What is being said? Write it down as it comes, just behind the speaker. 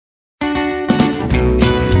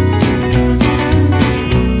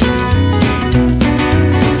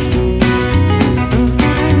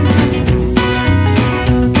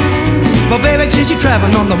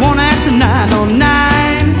traveling on the one after 909.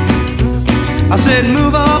 I said,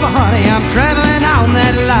 move over, honey, I'm traveling on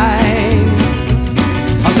that line.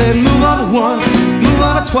 I said, move over once, move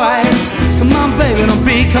over twice. Come on, baby, don't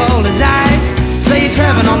be cold as ice. Say you're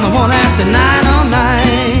traveling on the one after 909.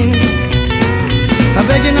 I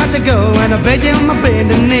beg you not to go, and I beg you on my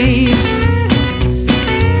bending knees.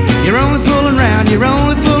 You're only fooling around, you're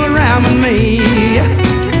only fooling around with me.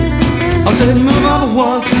 I said, move over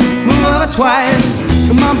once, move over twice.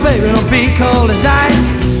 Come on, baby, don't be cold as ice.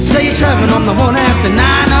 Say you're traveling on the one after 909.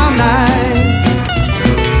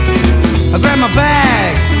 I grab my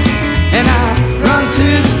bags and I run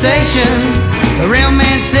to the station. The rail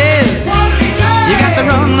man says, you got the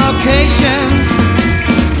wrong location.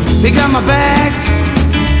 Pick up my bags,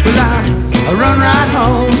 well I run right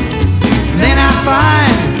home. Then I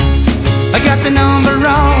find I got the number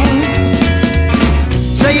wrong.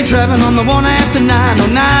 Say you're traveling on the one after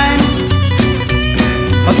 909.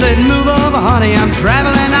 I said, move over, honey, I'm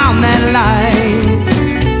traveling on that line.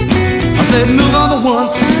 I said, move over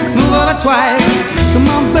once, move over twice. Come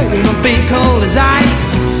on, baby, don't be cold as ice.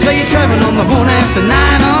 Say you're traveling on the one after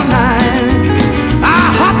 909.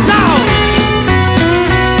 Ah, hot dog!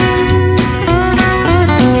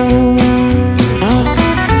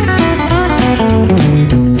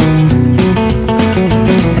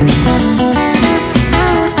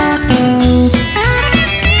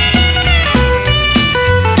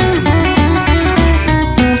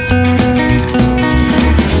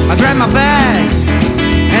 My bags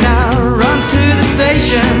and I run to the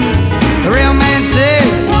station. The rail man says,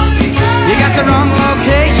 you got the wrong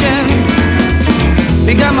location.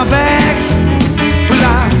 Pick up my bags, well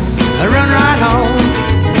I run right home.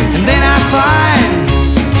 And then I find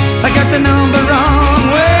I got the number wrong.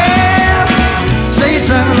 Well, say you're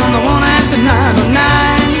traveling on the one after 909.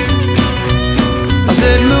 I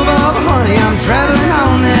said, move over, honey, I'm traveling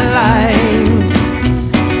on that line.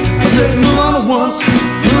 I said, move over once,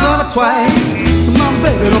 move over twice. Come on,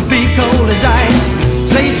 baby, don't be cold as ice.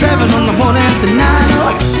 Say you're traveling on the one after 9.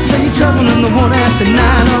 Say you're traveling on the one after 9.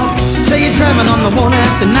 Say you're traveling on the one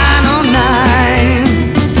after 9.